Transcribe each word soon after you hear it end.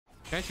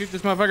Can I shoot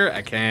this motherfucker?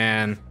 I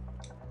can.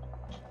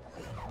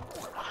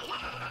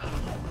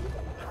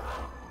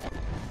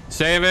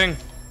 Saving.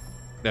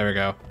 There we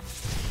go.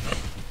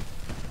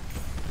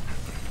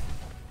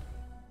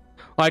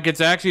 Like,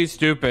 it's actually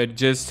stupid,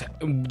 just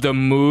the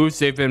moves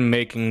they've been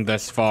making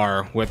thus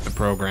far with the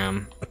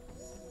program.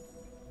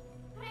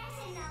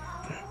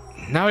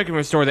 Now we can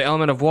restore the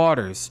element of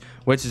waters,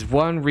 which is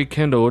one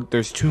rekindled.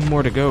 There's 2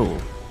 more to go.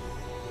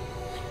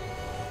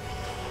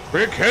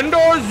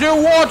 Rekindle the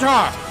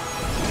water!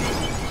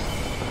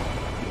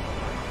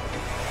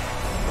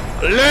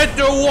 Let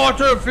the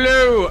water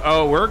flow!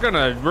 Oh, we're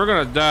gonna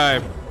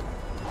die.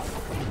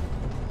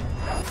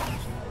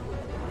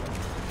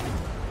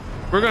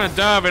 We're gonna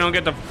die if we don't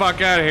get the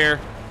fuck out of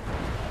here.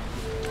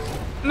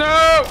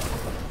 No!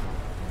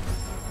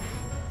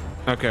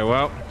 Okay,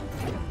 well.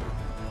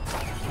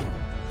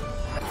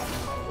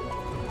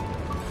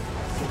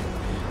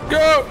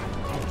 Go!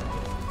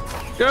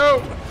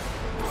 Go!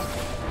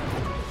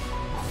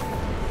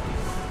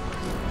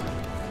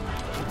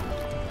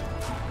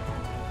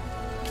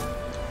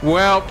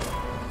 Well.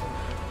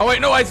 Oh wait,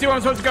 no, I see where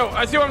I'm supposed to go.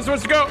 I see where I'm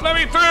supposed to go. Let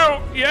me through!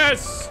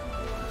 Yes!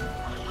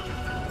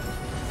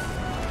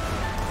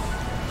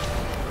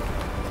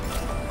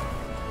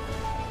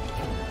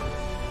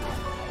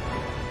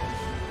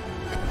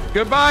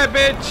 Goodbye,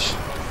 bitch!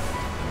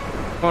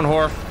 Come on,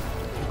 whore.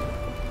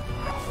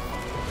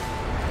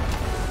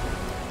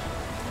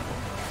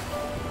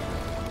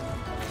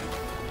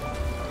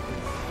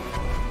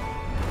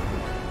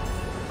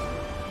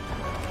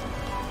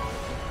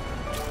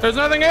 There's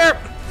nothing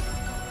here!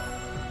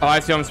 Oh, I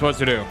see what I'm supposed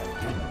to do.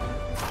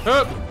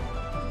 Up!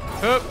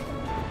 Up!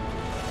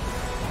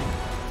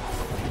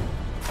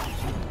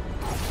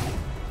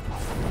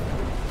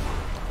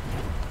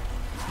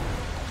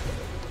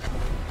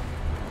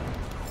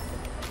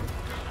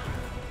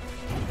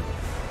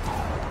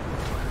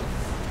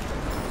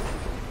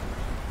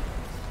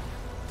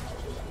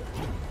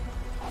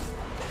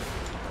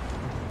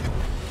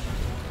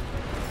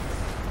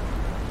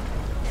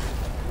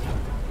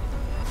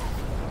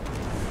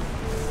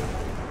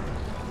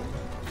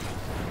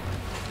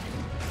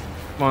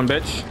 Come on,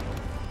 bitch.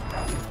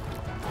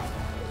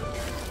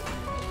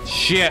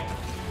 Shit.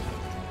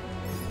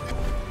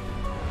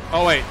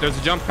 Oh, wait. There's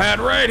a jump pad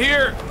right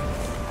here.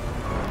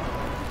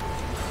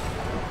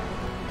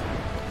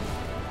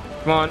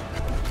 Come on.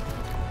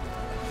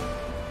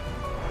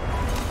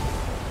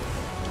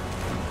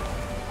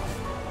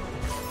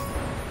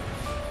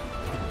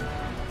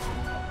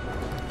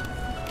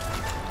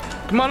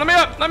 Come on, let me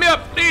up. Let me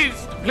up.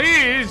 Please.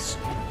 Please.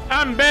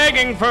 I'm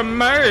begging for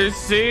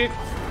mercy.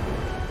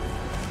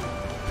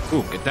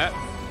 Ooh, get that.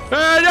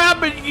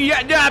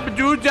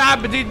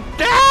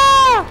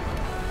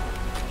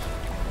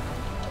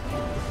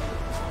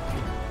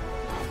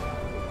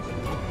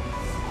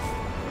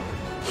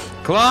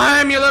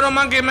 Climb, you little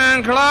monkey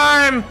man,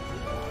 climb!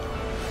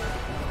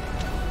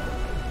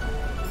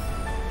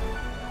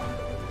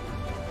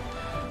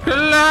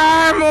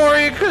 Climb,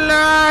 Ori,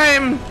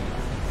 climb!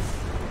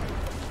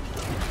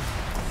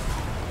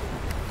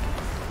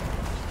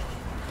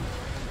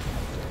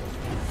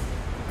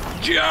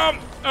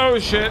 Jump! Oh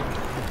shit.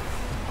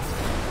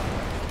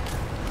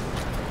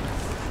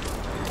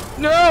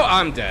 No,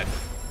 I'm dead.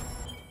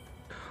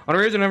 On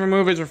the reason I never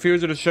move is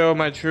refusal to show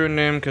my true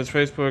name because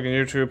Facebook and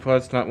YouTube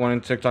plus not wanting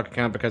TikTok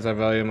account because I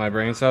value my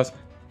brain cells.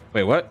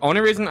 Wait, what?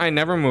 Only reason I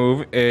never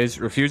move is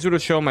refusal to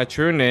show my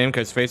true name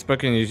because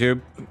Facebook and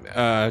YouTube,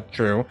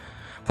 true.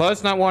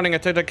 Plus not wanting a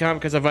TikTok account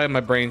because I value my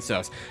brain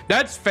cells.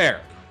 That's fair.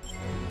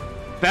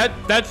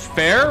 That's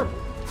fair.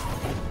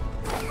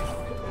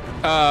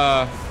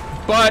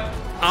 But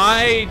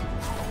I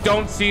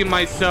don't see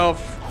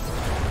myself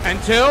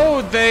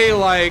until they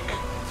like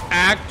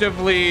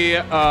actively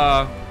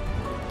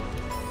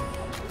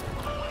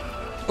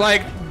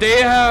like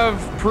they have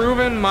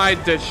proven my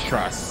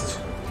distrust.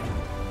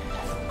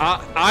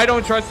 I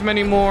don't trust them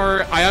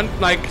anymore.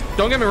 Like,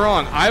 don't get me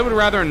wrong, I would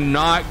rather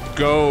not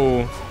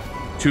go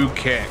to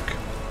Kick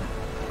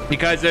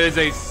because it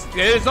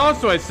is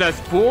also a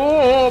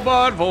cesspool,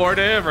 but for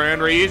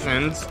different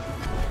reasons.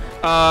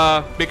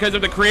 Because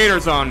of the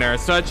creators on there,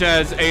 such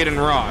as Aiden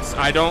Ross.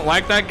 I don't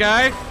like that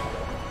guy.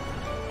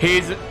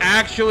 He's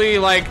actually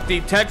like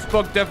the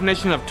textbook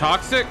definition of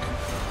toxic.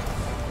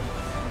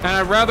 And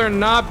I'd rather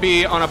not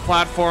be on a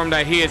platform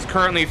that he is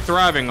currently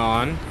thriving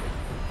on.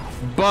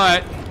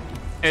 But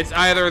it's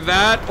either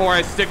that or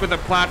I stick with a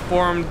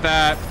platform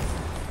that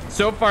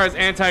so far is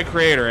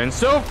anti-creator.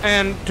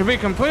 And to be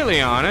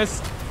completely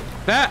honest,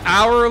 that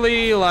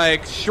hourly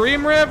like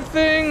stream rev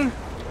thing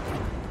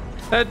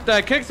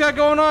that Kick's got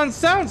going on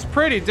sounds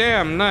pretty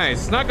damn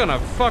nice. Not gonna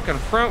fucking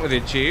front with you,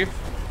 Chief.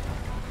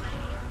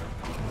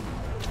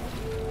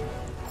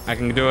 I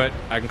can do it.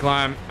 I can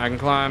climb. I can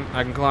climb.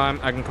 I can climb.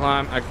 I can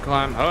climb. I can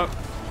climb. Up.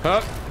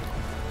 Up.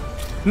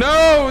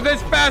 No,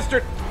 this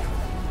bastard.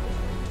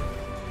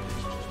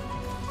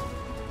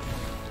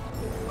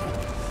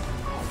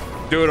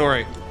 Do it,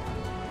 Ori.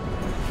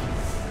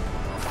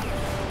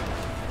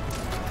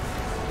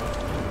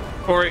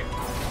 Ori.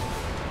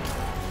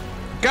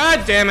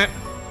 God damn it.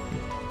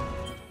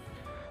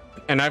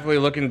 and actively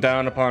looking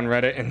down upon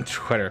Reddit and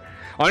Twitter.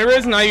 Only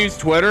reason I use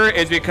Twitter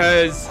is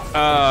because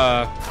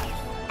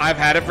I've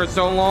had it for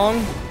so long,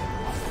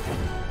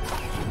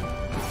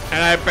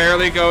 and I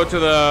barely go to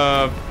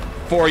the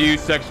For You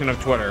section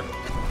of Twitter.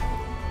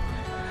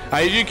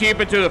 I usually keep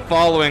it to the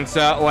following so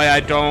that way I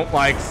don't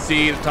like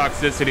see the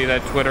toxicity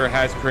that Twitter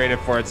has created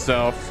for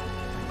itself.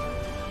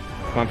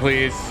 Come on,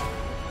 please.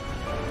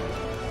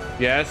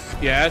 Yes,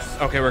 yes.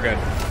 Okay, we're good.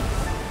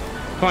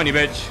 Come on, you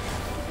bitch.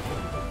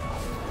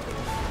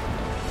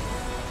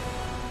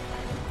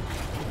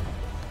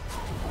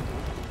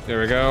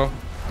 There we go.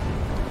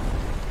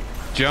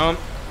 Jump.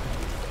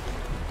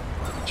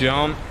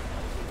 Jump.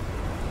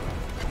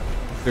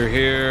 Through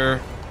here.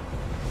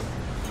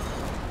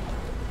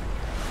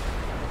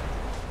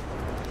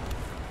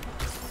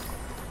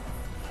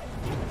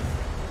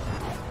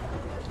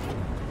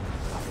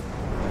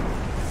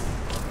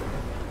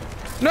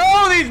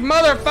 No, these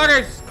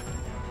motherfuckers!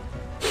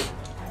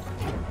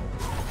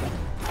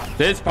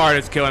 This part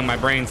is killing my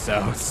brain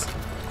cells.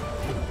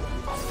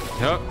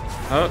 Hup,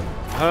 hup,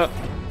 hup,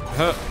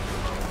 hup.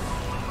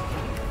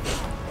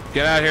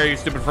 Get out of here, you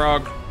stupid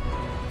frog.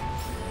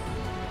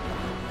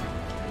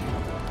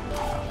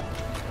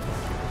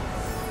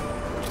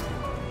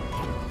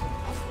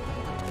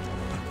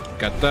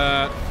 Got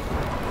that.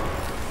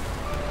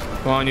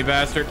 Come on, you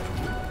bastard.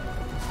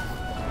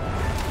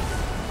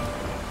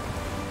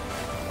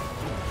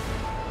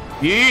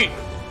 Yeet!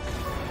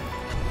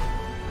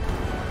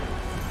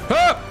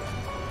 Up!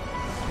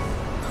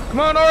 Come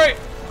on, Ori!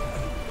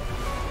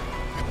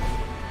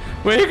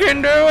 We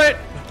can do it!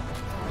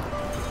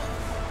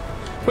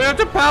 We have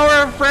the power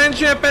of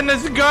friendship and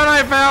this gun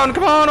I found!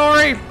 Come on,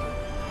 Ori!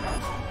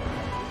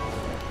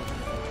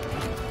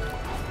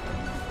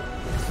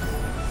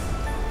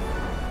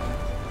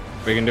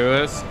 We can do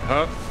this.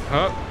 Hup,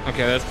 hup.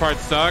 Okay, this part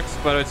sucks,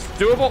 but it's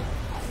doable.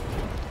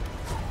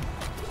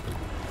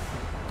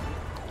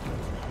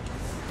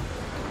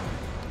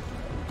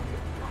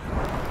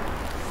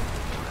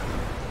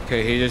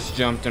 Okay, he just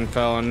jumped and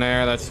fell in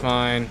there. That's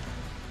fine.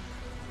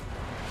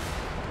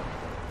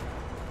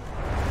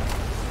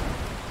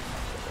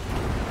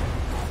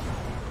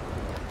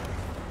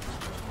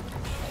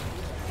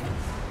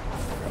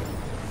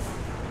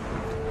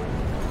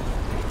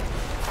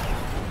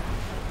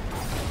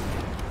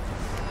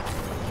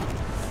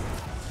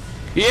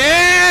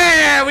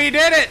 Yeah, we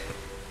did it.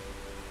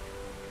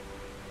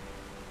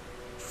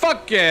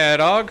 Fuck yeah,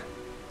 dog.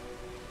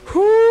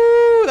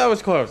 Whoo, that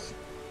was close.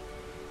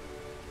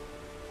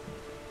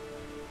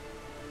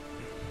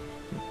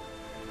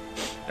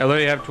 I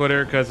literally have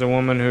Twitter because a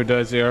woman who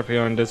does the RP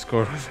on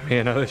Discord with me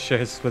and other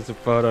shares explicit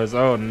photos.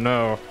 Oh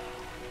no.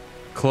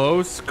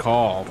 Close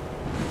call.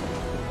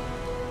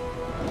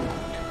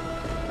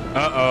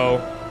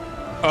 Uh-oh.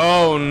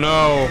 Oh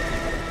no.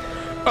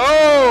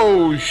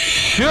 Oh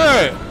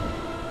shit.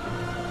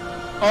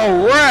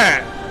 Oh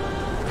rat.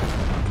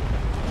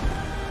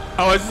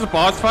 Oh, is this a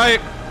boss fight?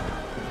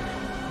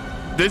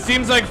 This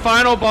seems like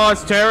final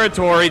boss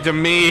territory to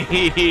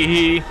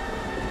me.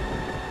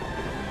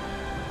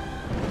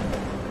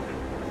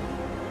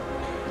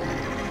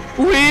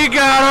 We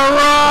gotta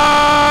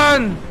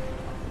run!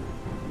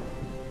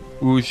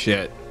 Ooh,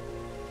 shit.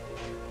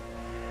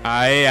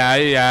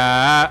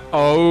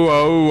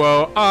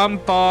 Oh, I'm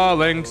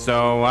falling,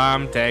 so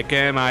I'm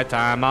taking my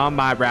time on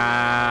my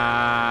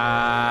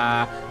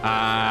ride.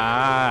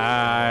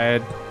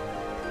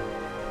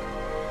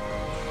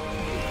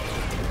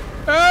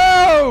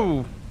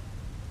 Oh!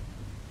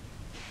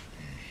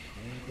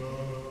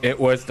 It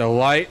was the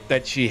light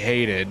that she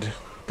hated,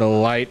 the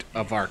light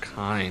of our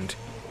kind.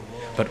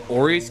 But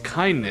Ori's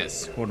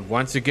kindness would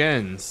once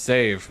again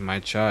save my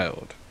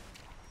child.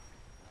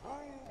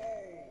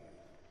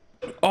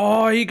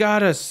 Oh, he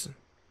got us.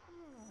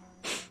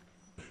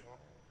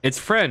 It's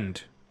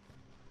friend.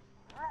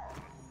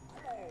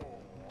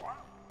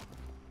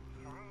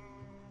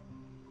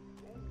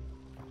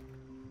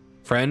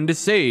 Friend to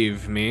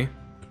save me.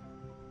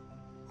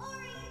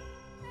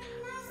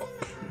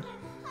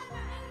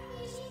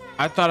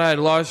 I thought I had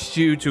lost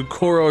you to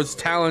Koro's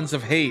talons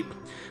of hate.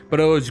 But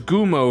it was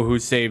Gumo who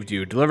saved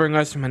you, delivering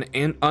us from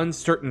an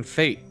uncertain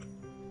fate.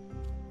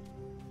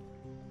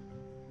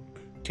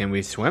 Can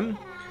we swim?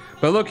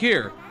 But look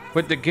here,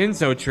 with the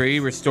Ginso tree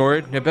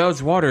restored,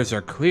 Nibel's waters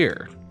are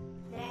clear.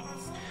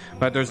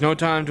 But there's no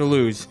time to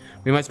lose.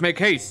 We must make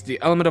haste.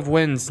 The element of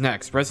wind's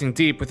next, resting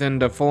deep within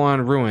the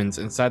full-on ruins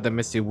inside the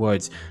misty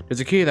woods.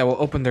 There's a key that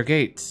will open their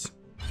gates.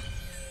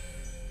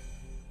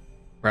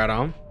 Right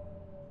on.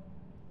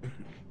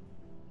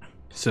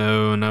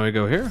 So now we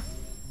go here.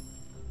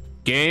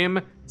 Game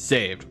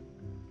saved.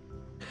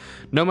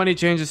 No money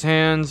changes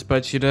hands,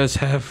 but she does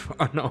have...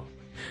 Oh, no.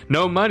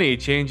 No money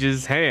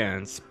changes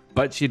hands,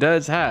 but she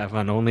does have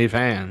an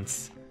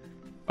OnlyFans.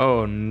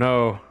 Oh,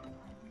 no.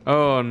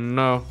 Oh,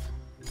 no.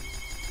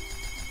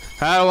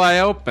 How do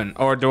I open?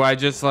 Or do I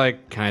just,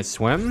 like... Can I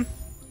swim?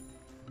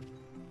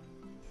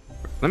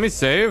 Let me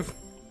save.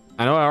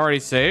 I know I already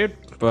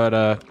saved,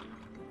 but,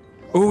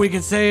 Ooh, we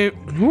can save...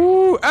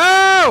 Ooh!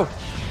 Oh!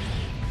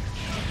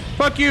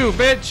 Fuck Fuck you,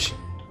 bitch.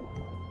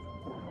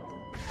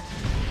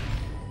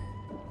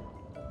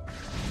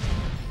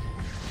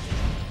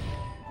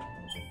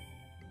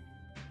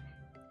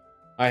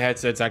 My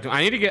headset's active.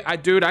 I need to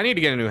get, dude, I need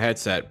to get a new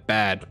headset.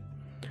 Bad.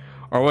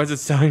 Or was it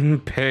selling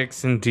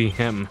pics in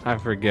DM? I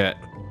forget.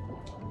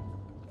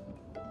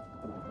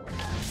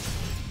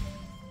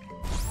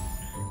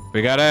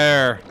 We got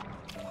air.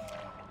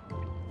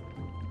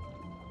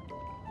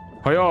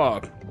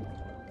 Hiya.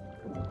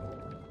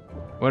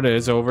 What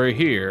is over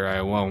here,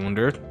 I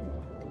wondered.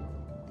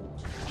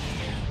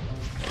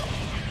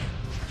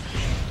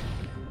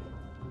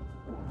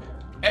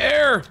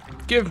 Air!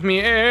 Give me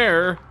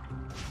air!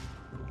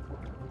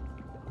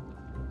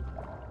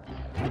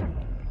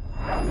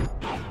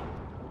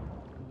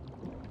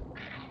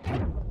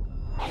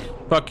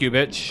 Fuck you,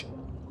 bitch.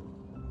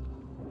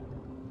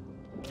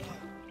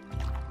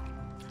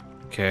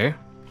 Okay.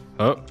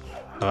 Up.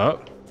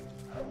 Up.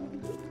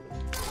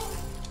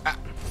 Ah.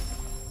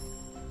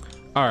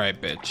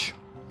 Alright, bitch.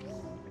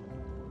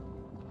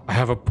 I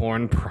have a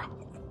porn problem.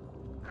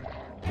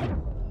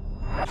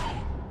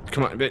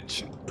 Come on,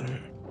 bitch.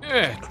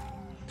 I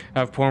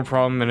have a porn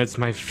problem and it's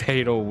my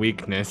fatal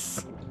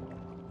weakness.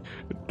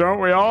 Don't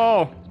we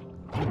all?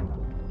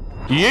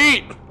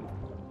 Yeet!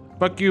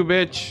 Fuck you,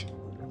 bitch.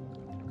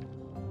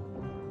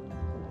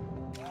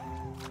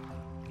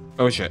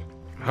 Oh shit.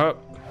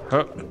 Hup,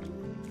 hup.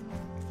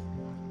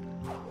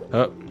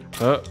 Hup,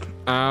 hup.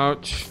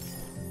 Ouch.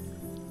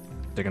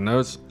 Taking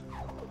those.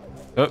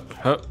 Hup,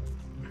 hup.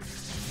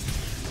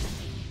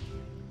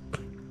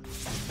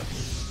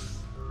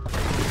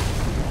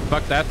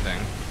 Fuck that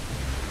thing.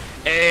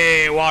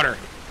 Hey, water.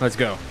 Let's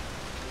go.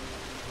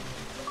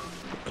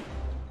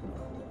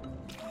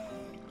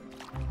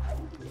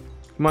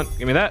 Come on,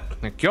 give me that.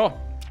 Thank you.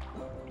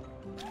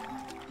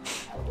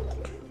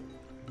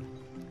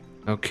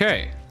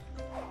 Okay.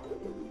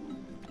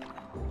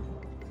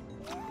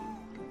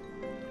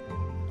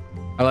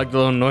 I like the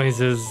little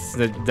noises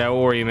that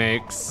Ori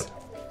makes.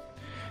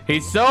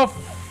 He's so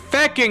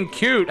feckin'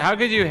 cute. How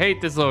could you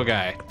hate this little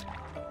guy?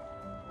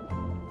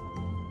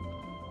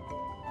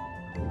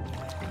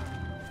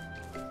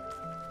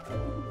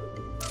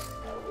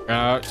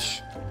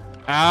 Ouch.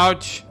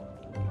 Ouch.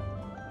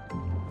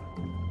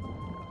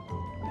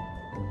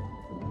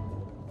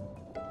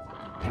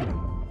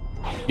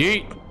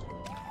 Yeet.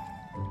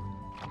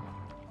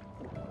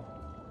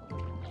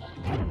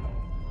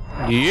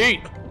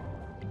 Yeet.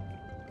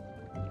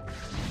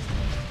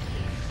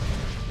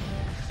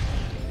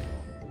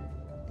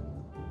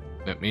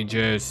 Let me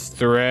just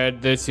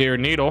thread this here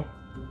needle.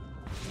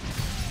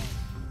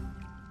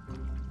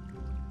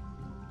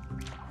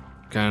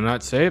 Can I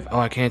not save? Oh,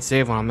 I can't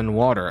save when I'm in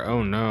water.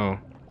 Oh no.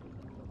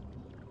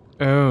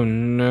 Oh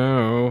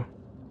no.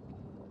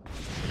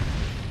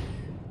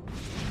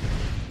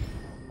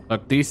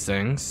 Look, these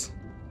things.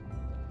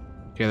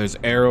 Okay, there's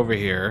air over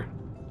here.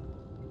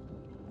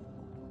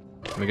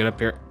 Let me get up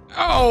here.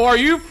 Oh, are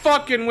you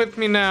fucking with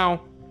me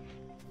now?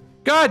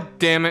 God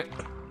damn it.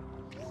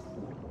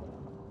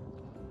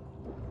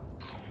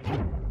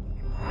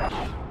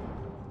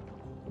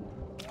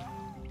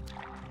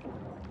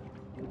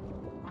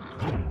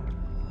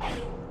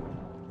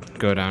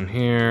 Go down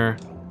here.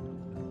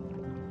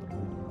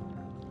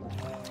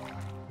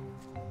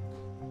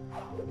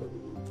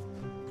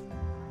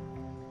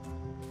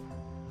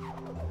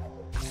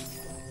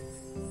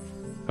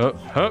 Hup,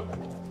 hup.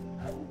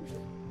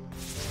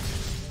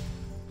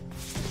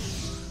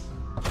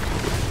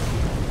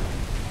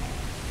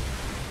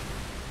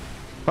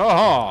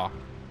 Oh.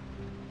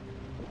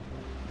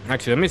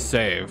 Actually, let me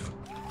save.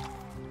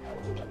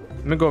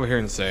 Let me go over here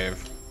and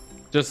save.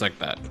 Just like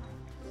that.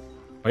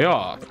 Oh,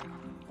 yeah.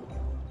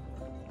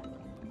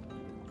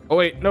 Oh,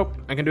 wait. Nope.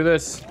 I can do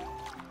this.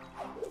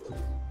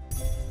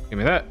 Give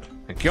me that.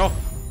 Thank you.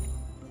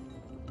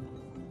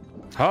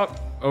 Hop.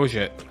 Oh,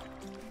 shit.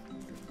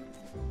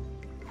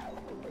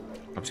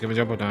 I'm just gonna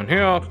jump down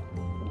here.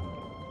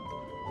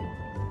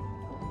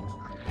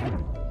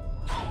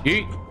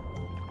 Yeet.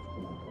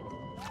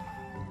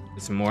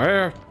 Get some more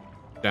air.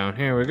 Down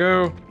here we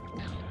go.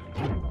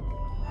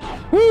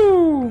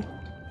 Woo!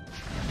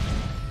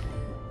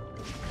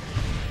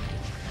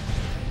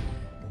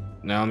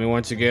 Now let me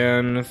once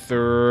again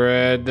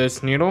thread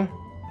this needle.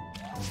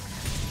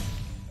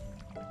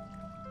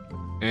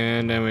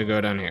 And then we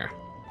go down here.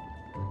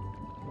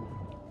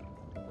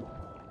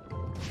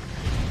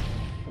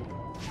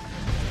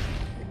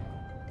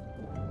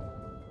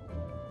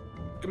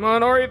 Come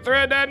on, Ori,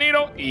 thread that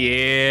needle.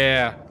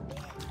 Yeah.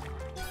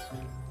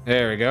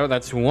 There we go.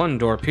 That's one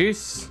door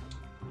piece.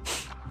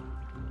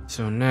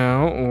 So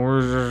now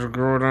we'll just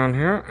go down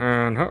here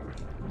and hop.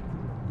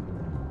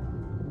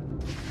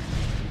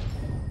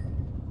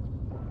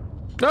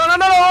 No, no,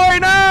 no, Ori,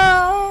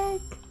 no!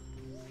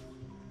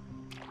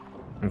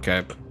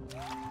 Okay.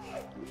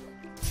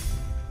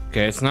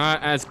 Okay, it's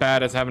not as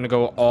bad as having to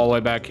go all the way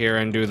back here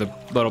and do the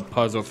little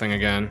puzzle thing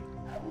again.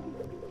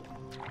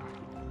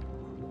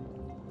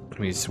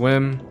 We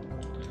swim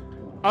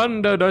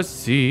under the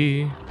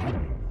sea,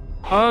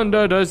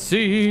 under the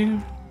sea.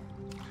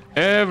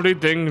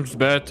 Everything's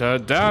better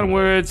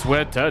downwards,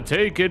 wetter,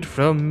 take it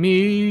from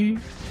me.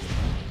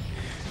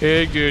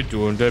 It could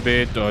do a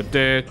bit of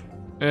that,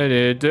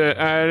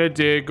 and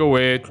take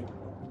away.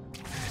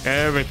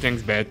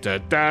 Everything's better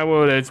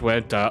downwards,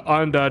 wetter,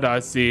 under the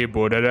sea.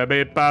 Buddha da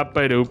beep bop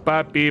ba doo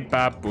bop beep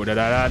bop, Buddha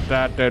da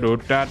da da da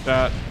da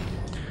da.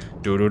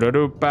 Do do do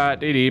do ba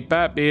dee dee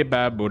ba beep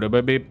bop, Buddha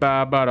ba beep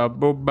ba ba da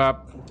boop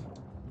bop.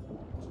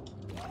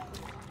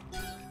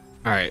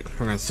 Alright,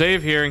 we're gonna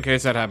save here in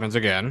case that happens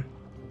again.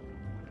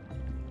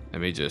 Let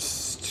me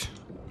just...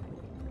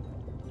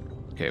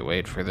 Okay,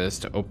 wait for this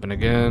to open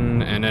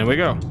again, and then we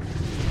go.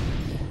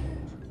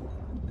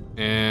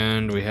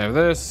 And we have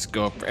this,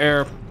 go up for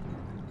air.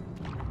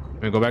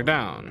 We go back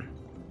down.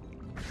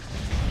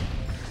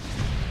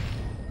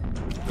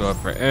 Go up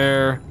for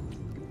air.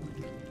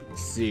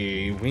 Let's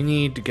see, we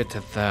need to get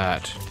to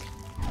that.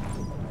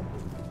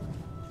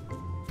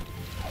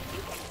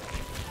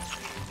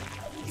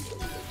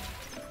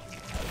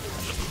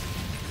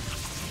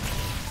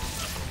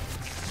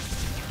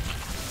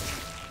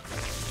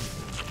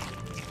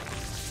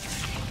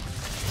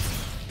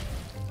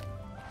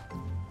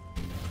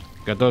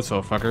 Got those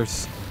little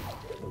fuckers.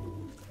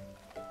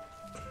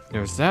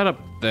 There's that up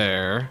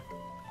there.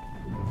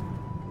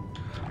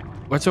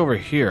 What's over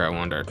here, I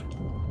wondered.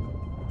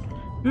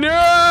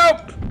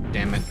 Nope!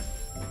 Damn it.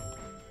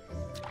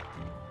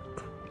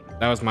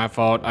 That was my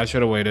fault. I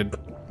should have waited.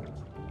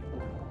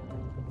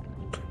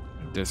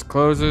 This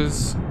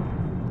closes.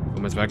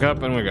 Opens back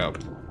up and we go.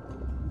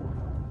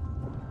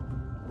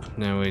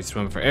 Now we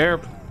swim for air.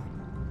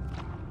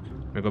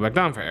 We go back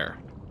down for air.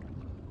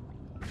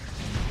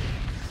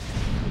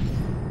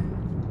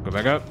 Go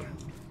back up.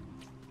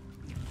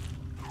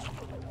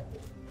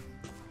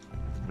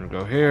 I'm gonna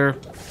go here.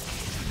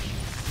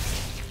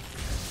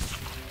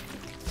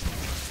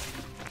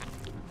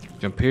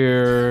 Jump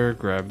here,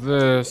 grab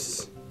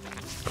this.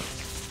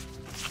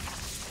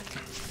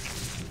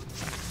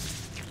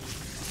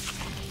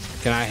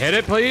 Can I hit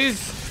it, please?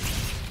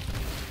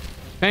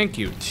 Thank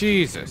you,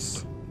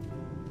 Jesus.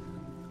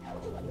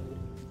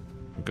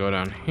 Go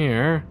down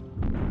here.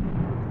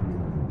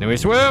 Then we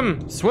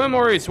swim! Swim,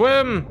 Ori,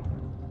 swim!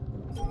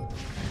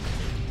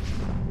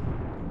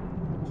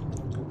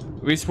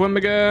 We swim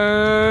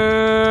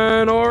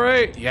again. All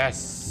right.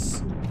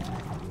 Yes.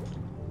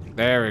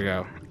 There we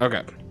go.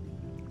 Okay.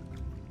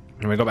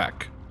 And we go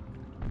back.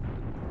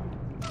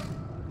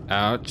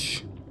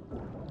 Ouch.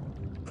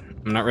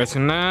 I'm not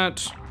risking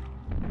that.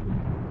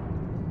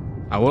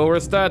 I will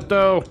risk that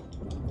though.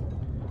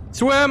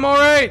 Swim. All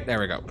right. There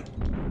we go.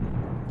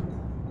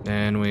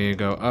 Then we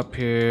go up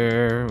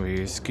here. We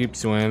just keep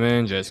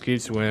swimming. Just keep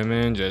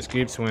swimming. Just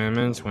keep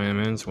swimming.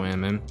 Swimming.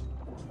 Swimming.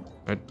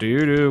 What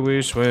do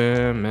we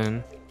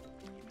swimming?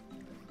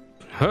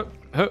 Hup,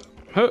 hup,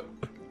 hup.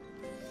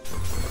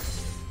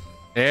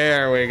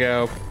 There we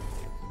go.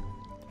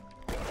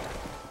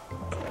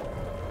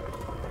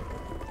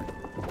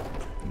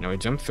 Now we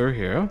jump through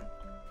here.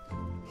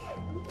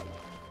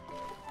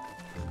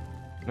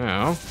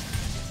 Now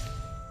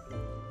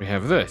we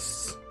have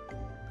this.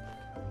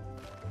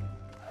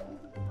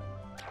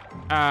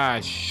 Ah,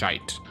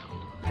 shite.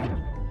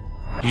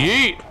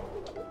 Yeet!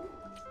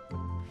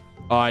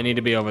 Oh, I need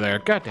to be over there.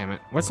 God damn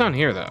it. What's down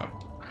here, though?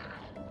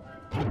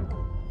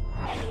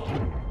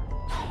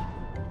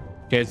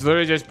 Okay, it's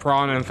literally just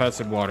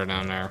prawn-infested water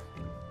down there.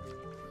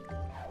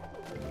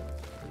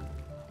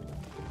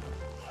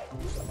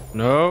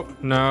 Nope,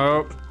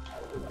 nope.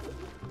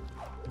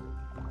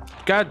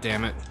 God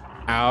damn it.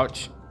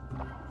 Ouch.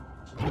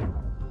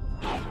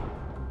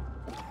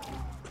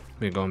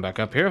 We're going back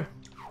up here.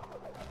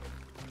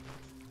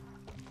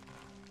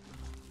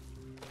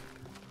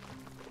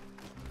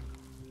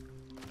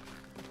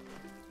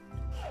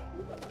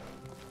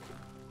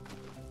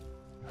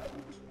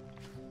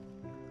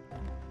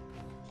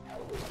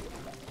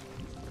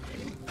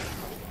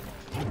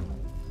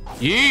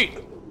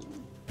 Yeet!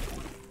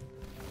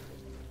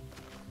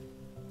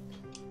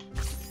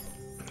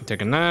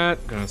 Taking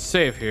that, gonna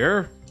save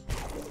here.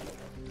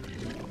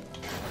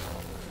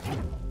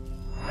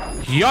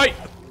 Yike!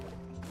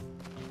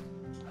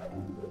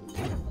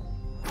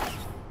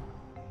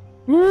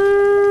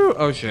 Woo!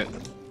 Oh shit.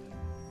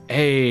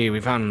 Hey, we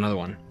found another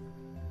one.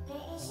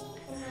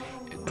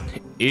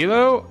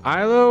 Ilo,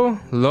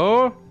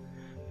 Lo?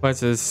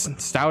 What's his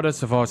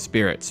stoutest of all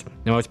spirits,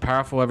 the most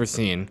powerful ever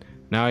seen.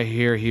 Now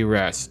here he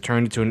rests,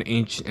 turned into an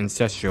ancient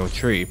ancestral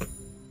tree.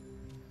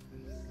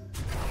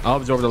 I'll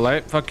absorb the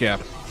light. Fuck yeah.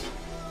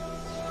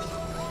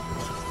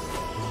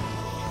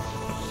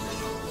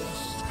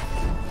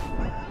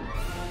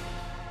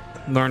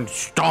 Learn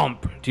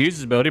Stomp. To use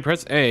this ability,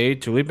 press A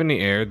to leap in the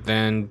air,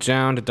 then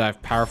down to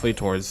dive powerfully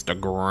towards the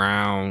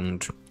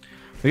ground.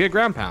 We get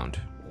ground pound.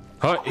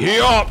 Hut he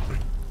up!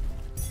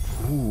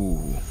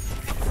 Ooh.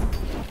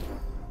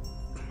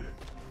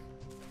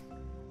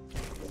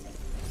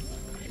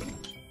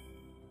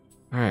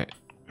 Alright.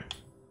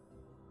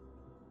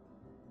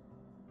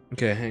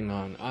 Okay, hang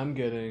on. I'm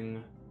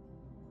getting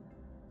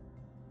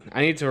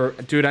I need to,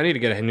 dude, I need to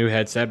get a new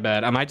headset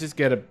bed. I might just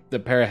get the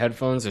pair of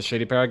headphones, the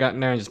shitty pair I got in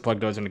there, and just plug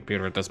those in the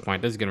computer at this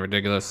point. This is getting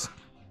ridiculous.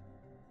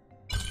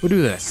 We'll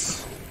do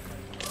this.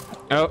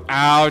 Oh,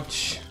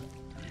 ouch.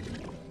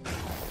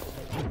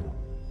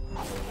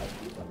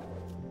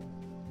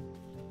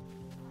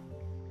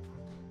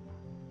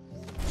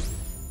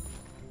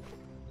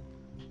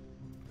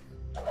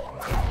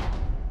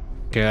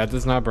 Okay, that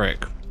does not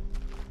break.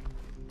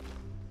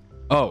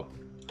 Oh.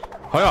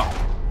 Hiya.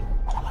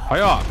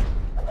 Hiya.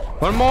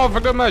 One more for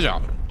good measure.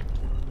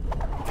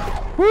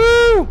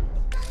 Woo!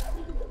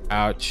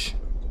 Ouch.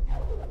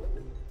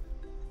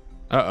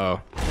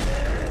 Uh-oh.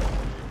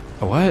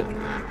 A what?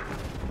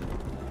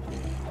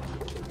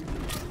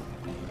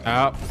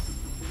 Ow.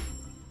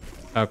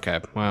 Okay,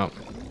 well.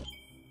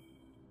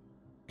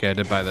 Okay, I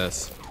did buy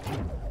this.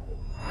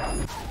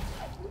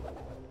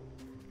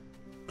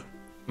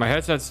 My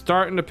headset's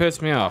starting to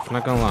piss me off,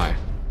 not gonna lie.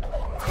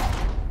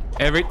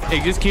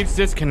 It just keeps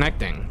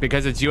disconnecting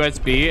because it's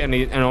USB, and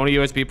the only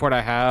USB port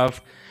I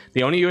have,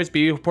 the only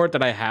USB port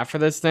that I have for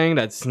this thing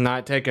that's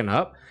not taken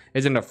up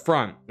is in the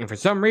front. And for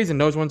some reason,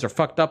 those ones are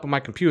fucked up on my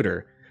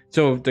computer.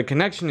 So the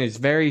connection is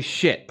very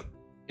shit.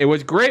 It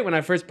was great when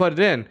I first put it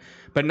in,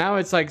 but now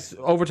it's like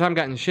over time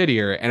gotten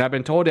shittier, and I've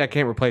been told I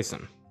can't replace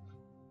them.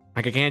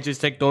 Like I can't just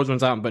take those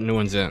ones out and put new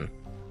ones in.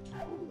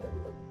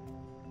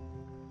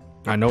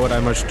 I know what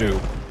I must do.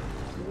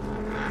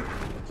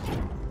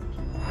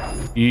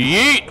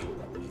 Yeet!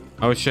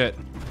 Oh shit.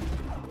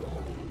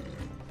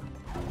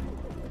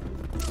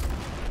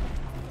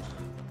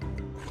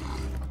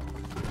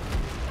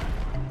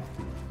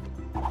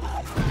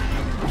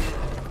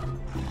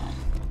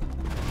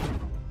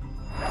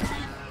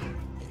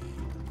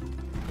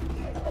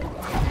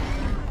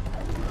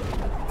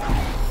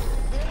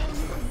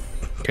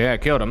 Okay, I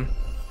killed him.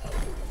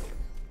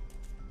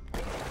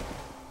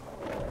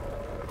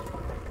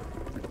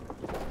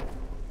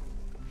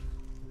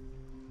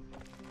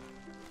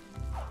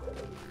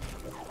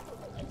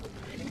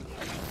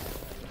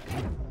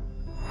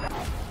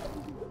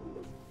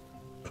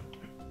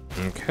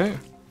 Okay.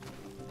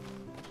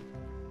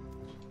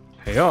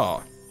 Hey,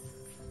 y'all.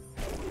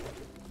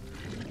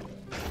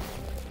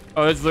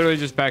 Oh, it's literally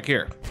just back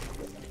here.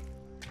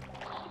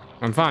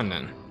 I'm fine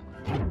then.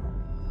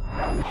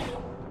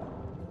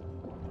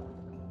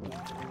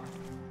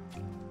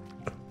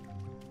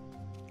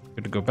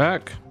 Good to go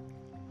back.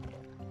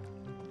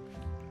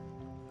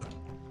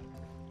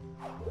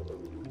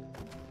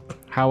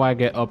 How I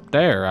get up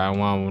there, I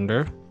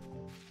wonder.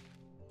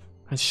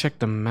 Let's check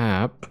the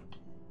map.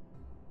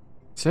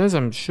 It says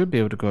I should be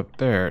able to go up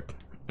there.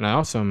 And I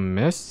also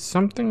missed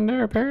something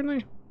there,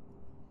 apparently.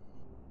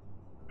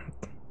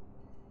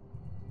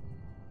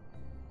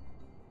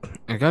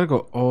 I gotta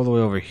go all the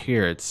way over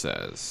here, it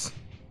says.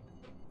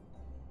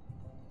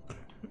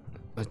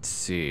 Let's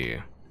see.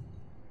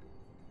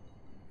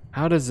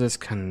 How does this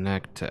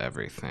connect to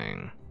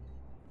everything?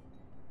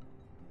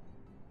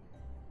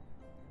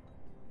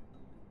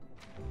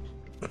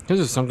 This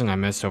is something I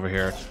missed over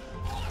here.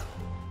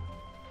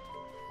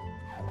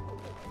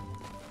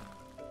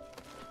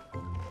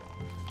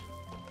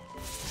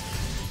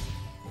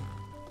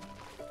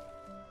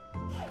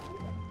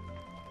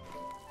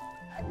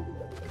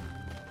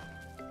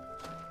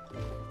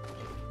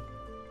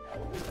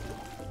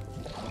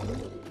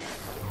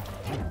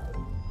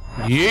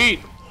 Yeet!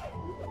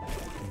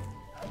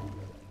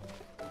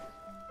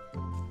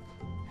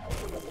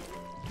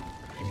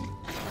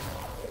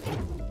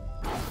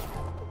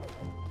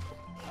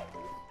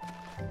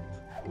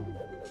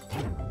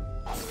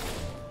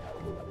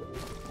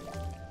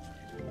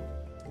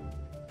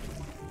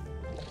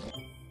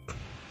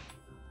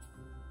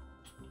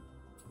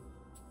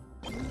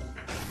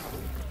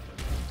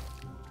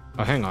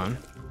 Oh, hang on.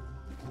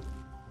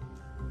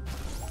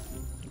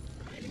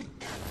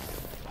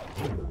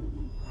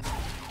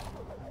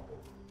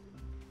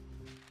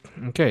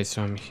 Okay,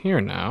 so I'm here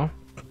now.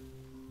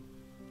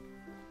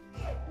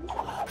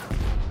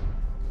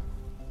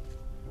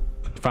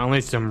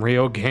 Finally, some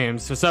real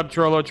games. What's up,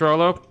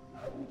 Trollo?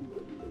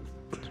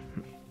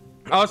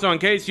 Also, in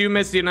case you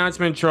missed the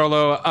announcement,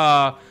 Trollo,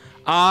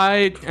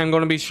 I am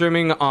going to be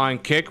streaming on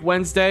Kick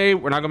Wednesday.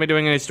 We're not going to be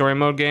doing any story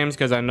mode games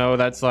because I know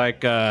that's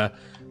like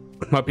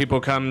what people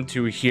come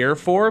to here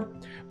for.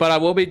 But I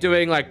will be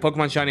doing like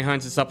Pokemon Shiny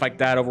Hunts and stuff like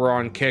that over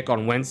on Kick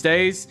on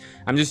Wednesdays.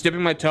 I'm just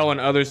dipping my toe in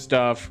other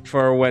stuff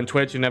for when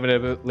Twitch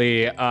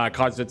inevitably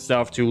causes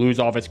itself to lose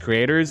all of its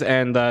creators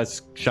and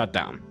shut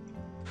down.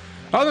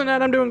 Other than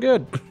that, I'm doing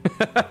good.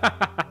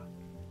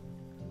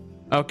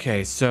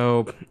 Okay,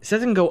 so it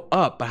says I can go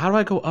up, but how do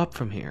I go up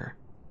from here?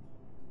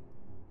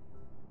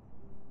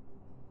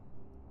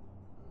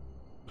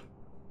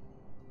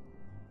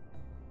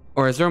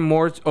 Or is there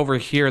more over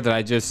here that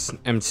I just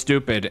am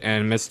stupid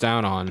and missed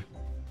out on?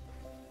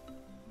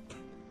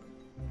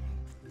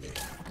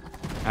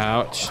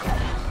 Ouch.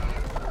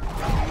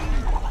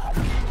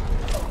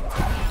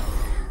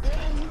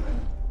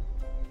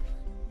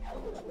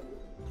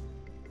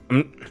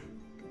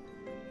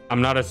 I'm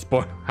not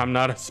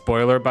a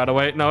spoiler, by the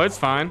way. No, it's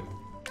fine.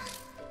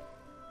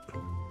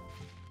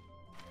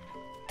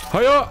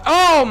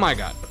 Oh my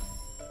god.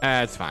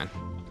 It's fine.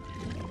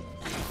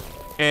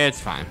 It's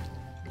fine.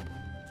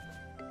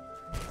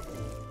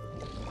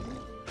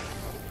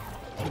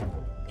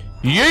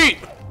 Yeet!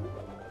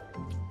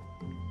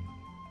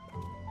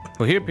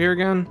 Will he appear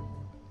again?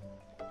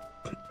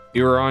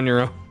 You were on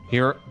your own.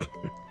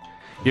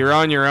 You're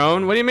on your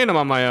own? What do you mean I'm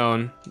on my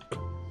own?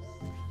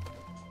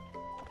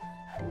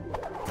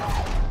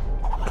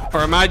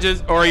 Or am I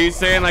just, or are you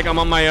saying like I'm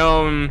on my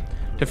own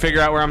to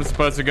figure out where I'm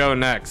supposed to go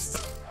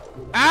next?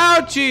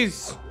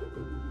 Ouchies!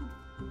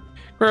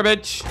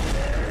 Bitch.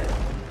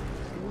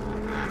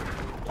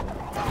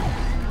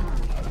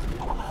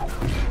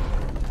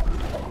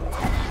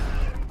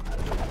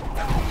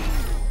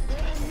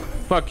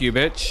 Fuck you,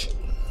 bitch.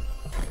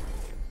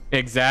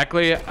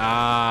 Exactly.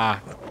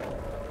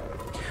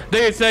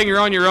 They're saying you're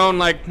on your own,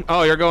 like,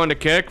 oh, you're going to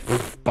kick?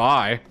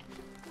 Bye.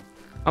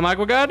 I'm like,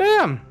 well,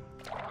 goddamn.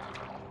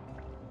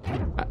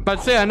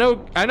 But say, I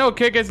know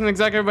kick isn't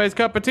exactly everybody's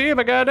cup of tea,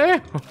 but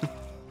goddamn.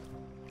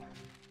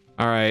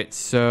 All right,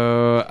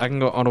 so I can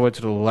go all the way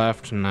to the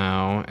left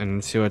now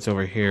and see what's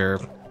over here.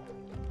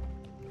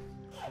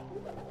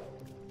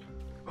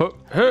 Huh,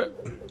 huh.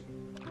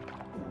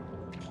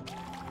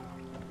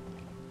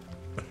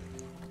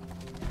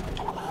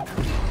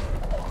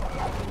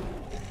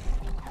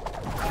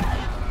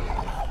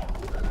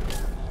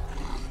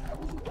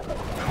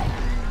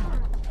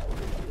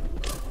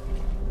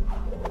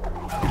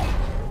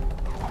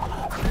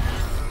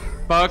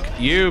 Fuck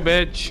you,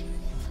 bitch.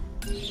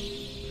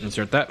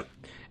 Insert that.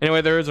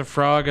 Anyway, there is a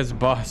frog as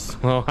boss.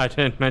 Well, I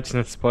didn't mention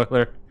a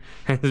spoiler.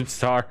 I'm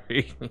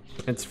sorry.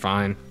 It's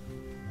fine.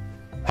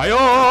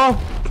 Hi-yo!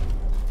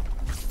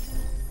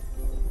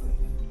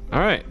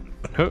 Alright.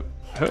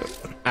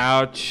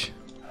 Ouch.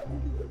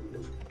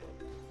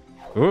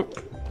 Oop.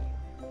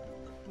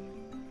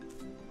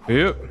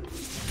 Yep.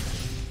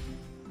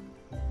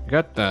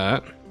 Got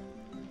that.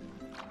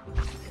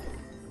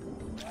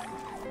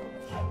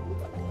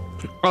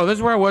 Oh, this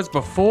is where I was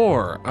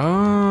before.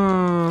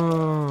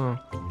 Oh.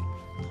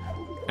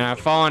 And I've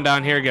fallen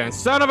down here again.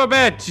 Son of a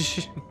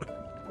bitch!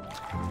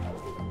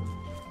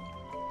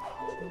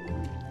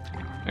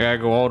 I gotta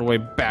go all the way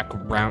back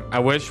around. I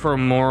wish for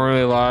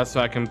Morally Lost so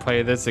I can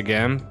play this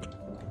again.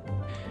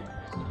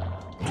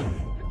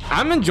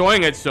 I'm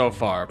enjoying it so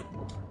far.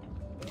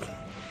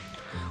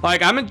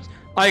 Like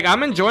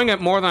I'm enjoying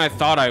it more than I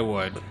thought I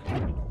would.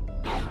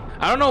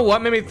 I don't know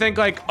what made me think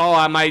like, oh,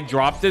 I might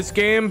drop this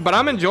game, but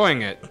I'm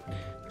enjoying it.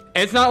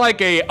 It's not like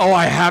a, oh,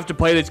 I have to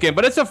play this game,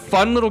 but it's a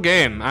fun little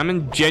game.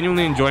 I'm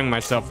genuinely enjoying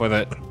myself with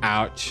it.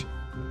 Ouch.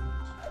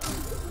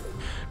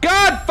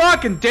 God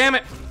fucking damn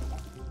it.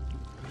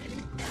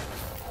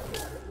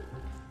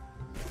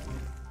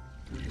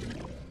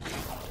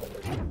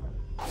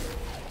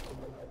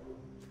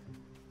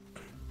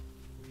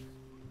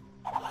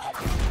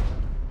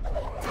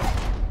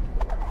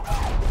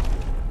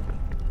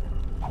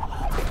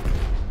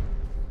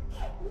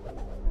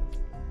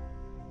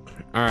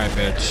 All right,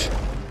 bitch.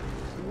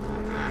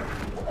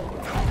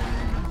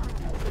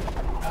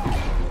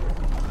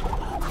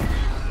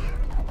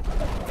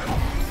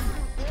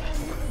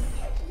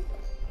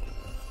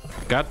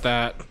 Got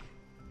that.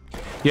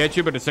 Yeah,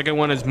 true, but the second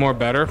one is more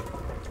better.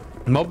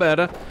 More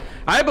better.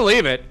 I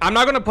believe it. I'm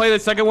not gonna play the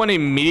second one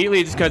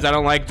immediately just because I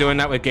don't like doing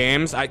that with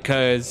games. I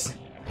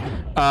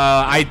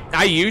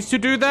used to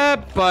do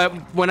that, but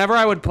whenever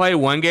I would play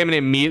one game and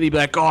immediately be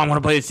like, oh, I'm gonna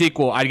play the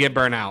sequel, I'd get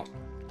burnt out.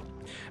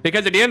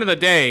 Because at the end of the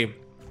day,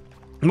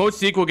 most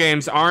sequel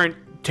games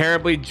aren't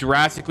terribly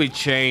drastically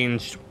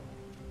changed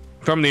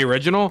from the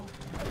original.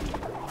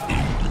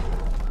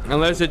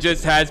 Unless it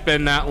just has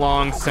been that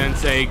long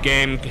since a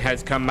game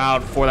has come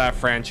out for that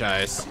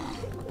franchise.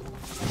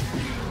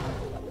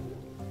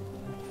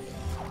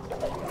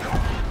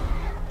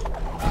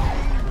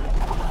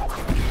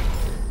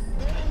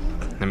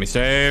 Let me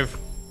save.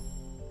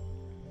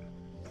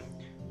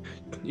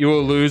 You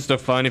will lose the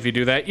fun if you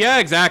do that. Yeah,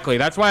 exactly.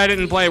 That's why I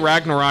didn't play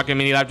Ragnarok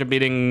immediately after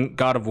beating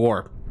God of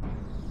War.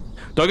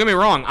 Don't get me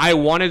wrong, I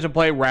wanted to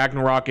play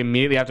Ragnarok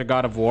immediately after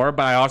God of War,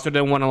 but I also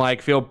didn't want to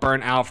like feel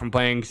burnt out from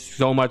playing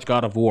so much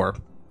God of War.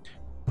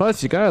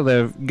 Plus, you gotta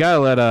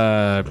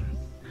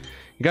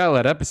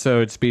let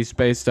episodes be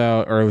spaced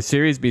out, or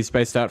series be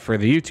spaced out for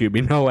the YouTube.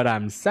 You know what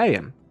I'm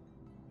saying?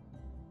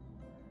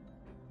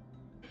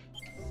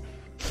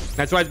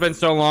 That's why it's been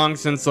so long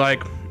since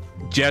like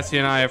Jesse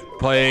and I have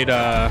played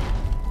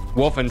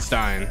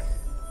Wolfenstein.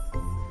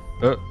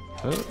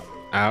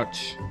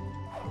 Ouch.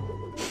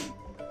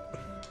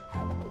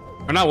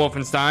 Or not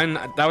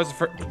Wolfenstein. That was the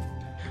first.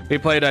 We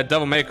played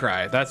Devil May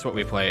Cry. That's what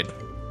we played.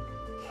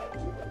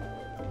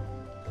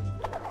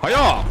 Hiya!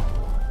 All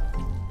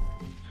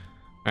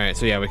right,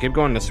 so yeah, we keep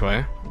going this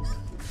way.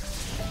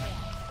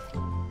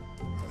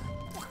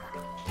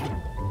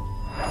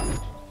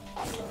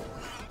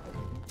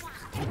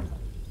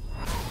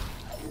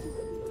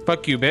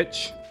 Fuck you,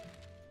 bitch.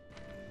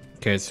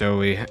 Okay, so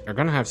we are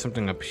gonna have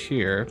something up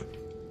here.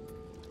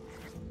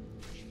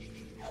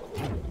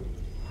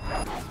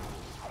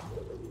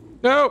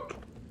 Nope.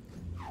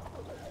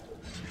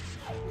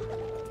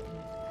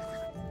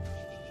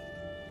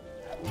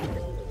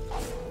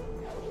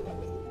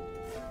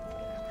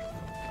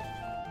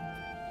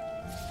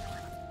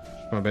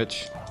 Come on,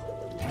 bitch.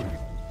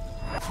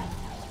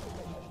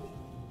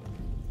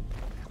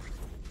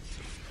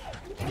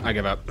 I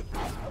give up.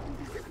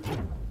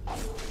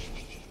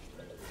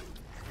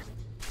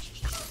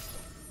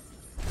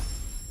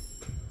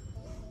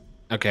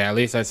 Okay, at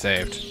least I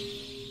saved.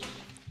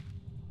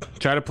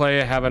 Try to play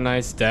Have a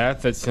Nice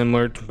Death that's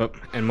similar to, but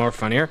and more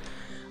funnier.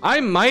 I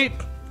might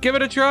give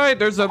it a try.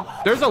 There's a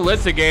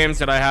list of games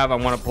that I have I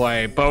want to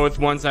play, both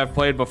ones I've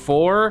played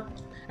before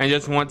and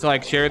just want to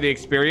like share the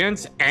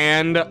experience,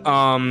 and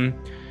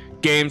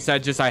games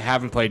that just I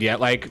haven't played yet.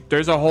 Like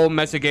there's a whole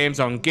mess of games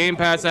on Game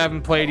Pass I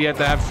haven't played yet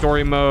that have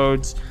story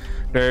modes.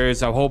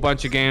 There's a whole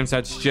bunch of games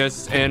that's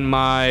just in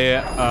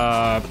my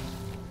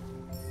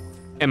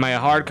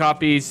hard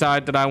copy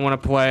side that I want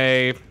to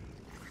play.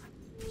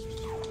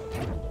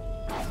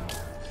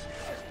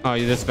 Oh,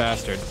 you this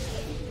bastard.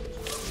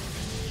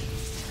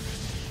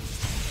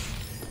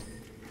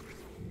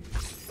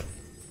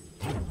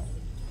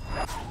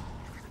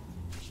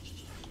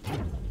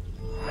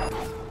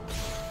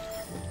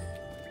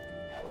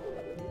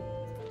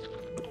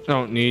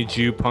 Don't need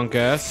you, punk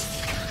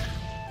ass.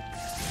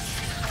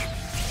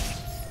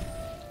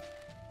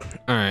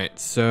 Alright,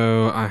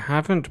 so I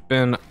haven't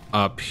been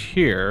up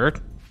here.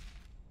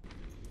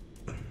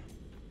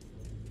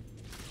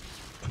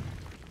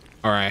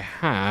 Or I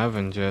have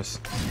and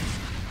just...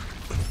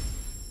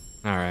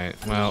 Alright,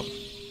 well...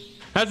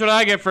 That's what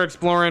I get for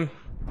exploring.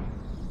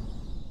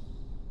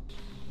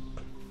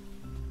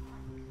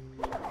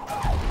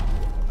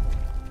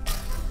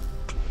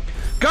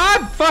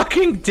 God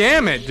fucking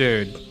damn it,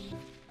 dude!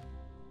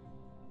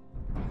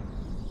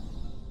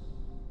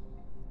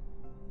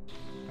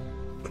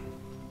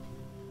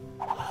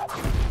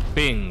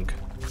 Bing.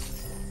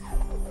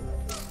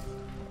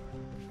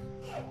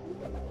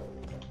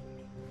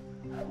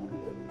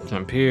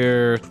 Jump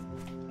here.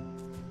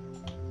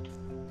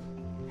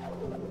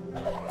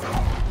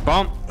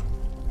 Bump.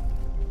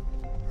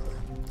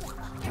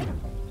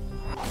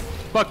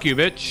 Fuck you,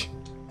 bitch.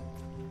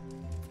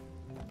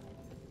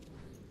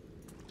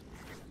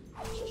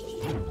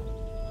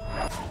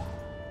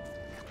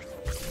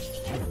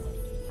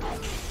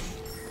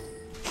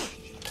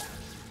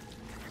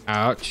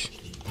 Ouch.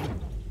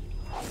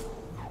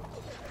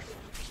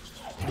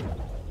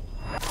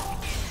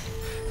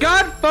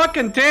 God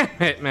fucking damn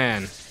it,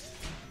 man.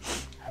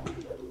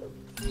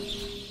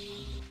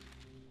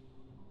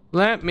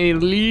 Let me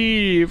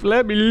leave.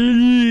 Let me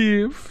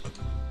leave.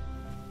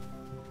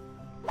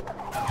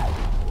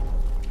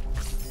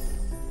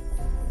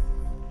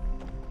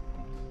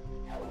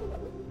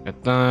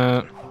 Got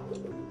that.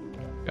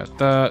 Got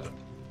that.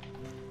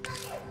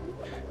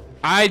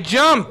 I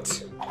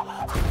jumped.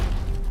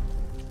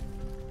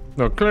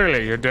 Well,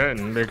 clearly you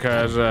didn't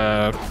because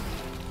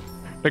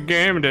the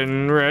game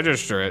didn't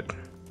register it.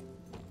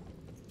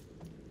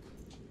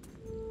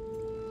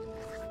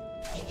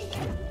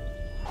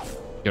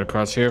 Get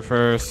across here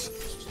first.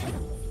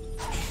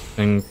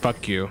 Then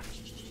fuck you.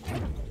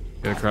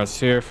 Get across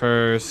here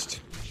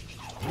first.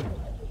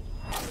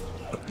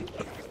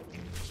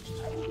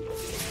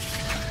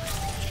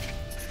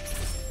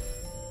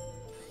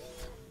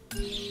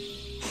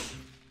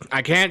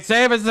 I can't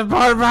save as the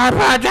part.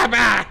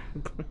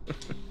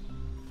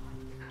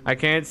 I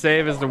can't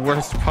save as the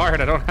worst part.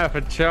 I don't have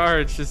a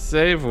charge to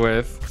save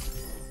with.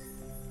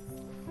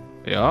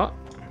 Yeah.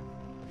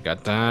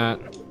 Got that.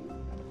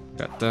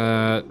 Got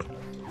that.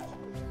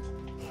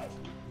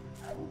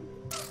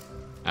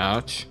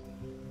 Ouch.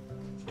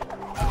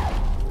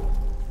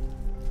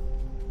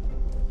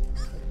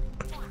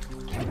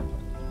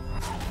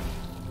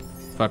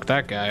 Fuck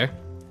that guy.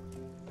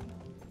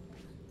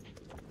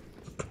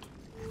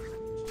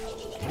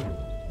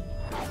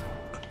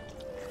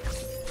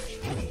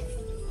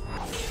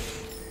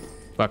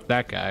 Fuck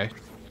that guy.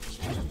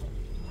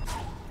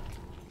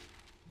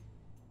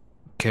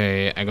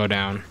 Okay, I go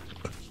down.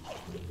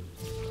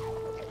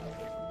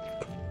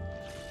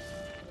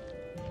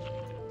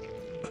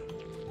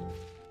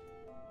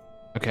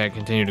 Okay, I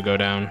continue to go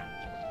down.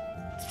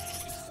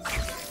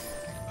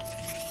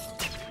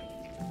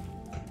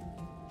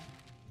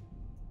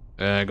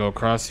 I go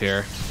across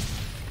here.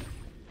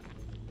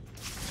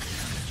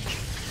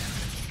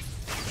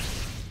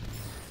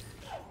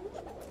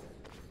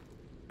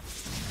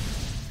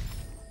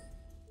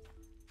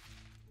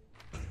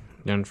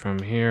 Then from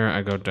here,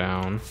 I go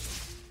down.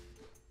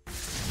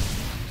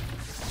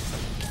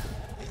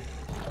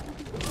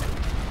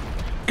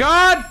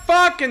 God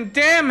fucking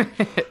damn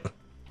it!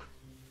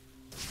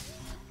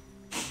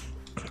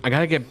 I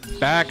gotta get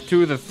back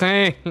to the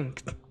thing.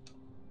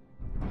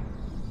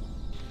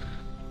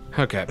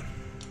 Okay.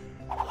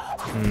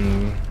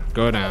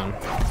 Go down.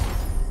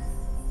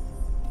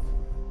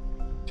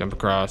 Jump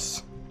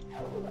across.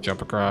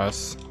 Jump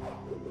across.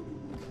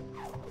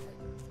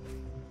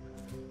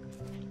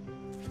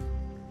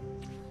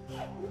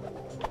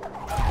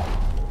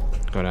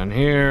 Go down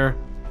here.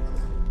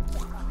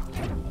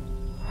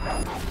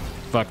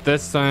 Fuck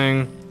this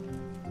thing.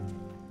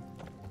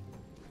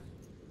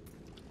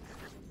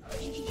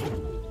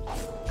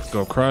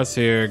 Go across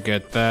here,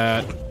 get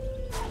that.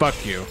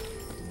 Fuck you.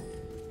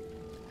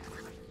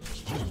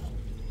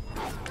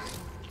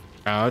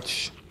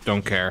 Ouch.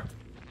 Don't care.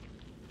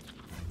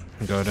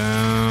 Go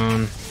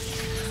down.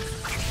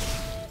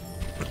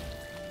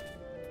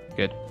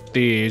 Get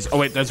these. Oh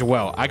wait, that's a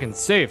well. I can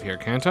save here,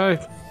 can't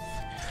I?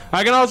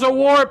 I can also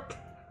warp.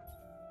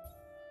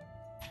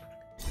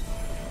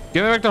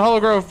 Give me back to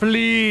Hologrove,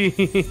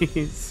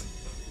 please.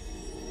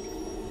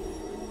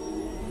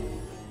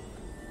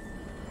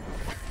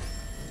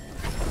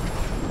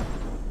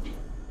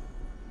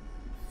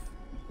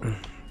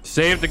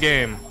 Save the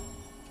game.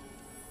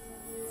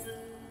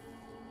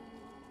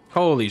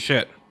 Holy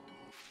shit.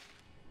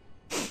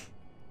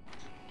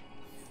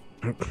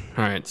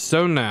 Alright,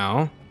 so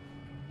now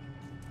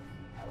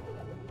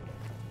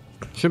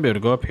should be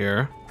able to go up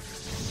here.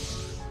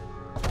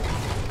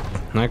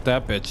 Knock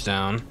that bitch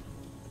down.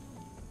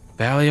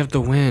 Valley of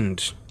the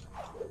Wind.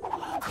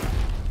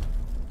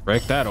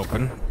 Break that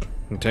open.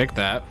 And take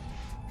that.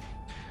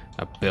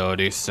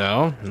 Ability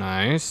cell.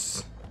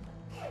 Nice.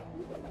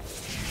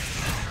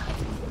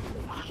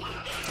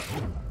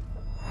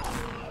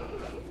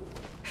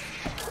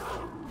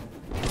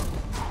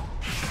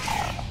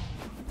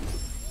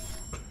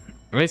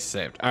 We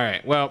saved. All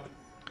right. Well,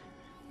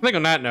 I think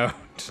on that note,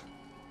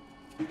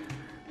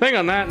 we're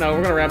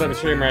gonna wrap up the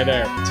stream right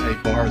there.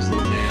 Take bars,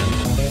 little man.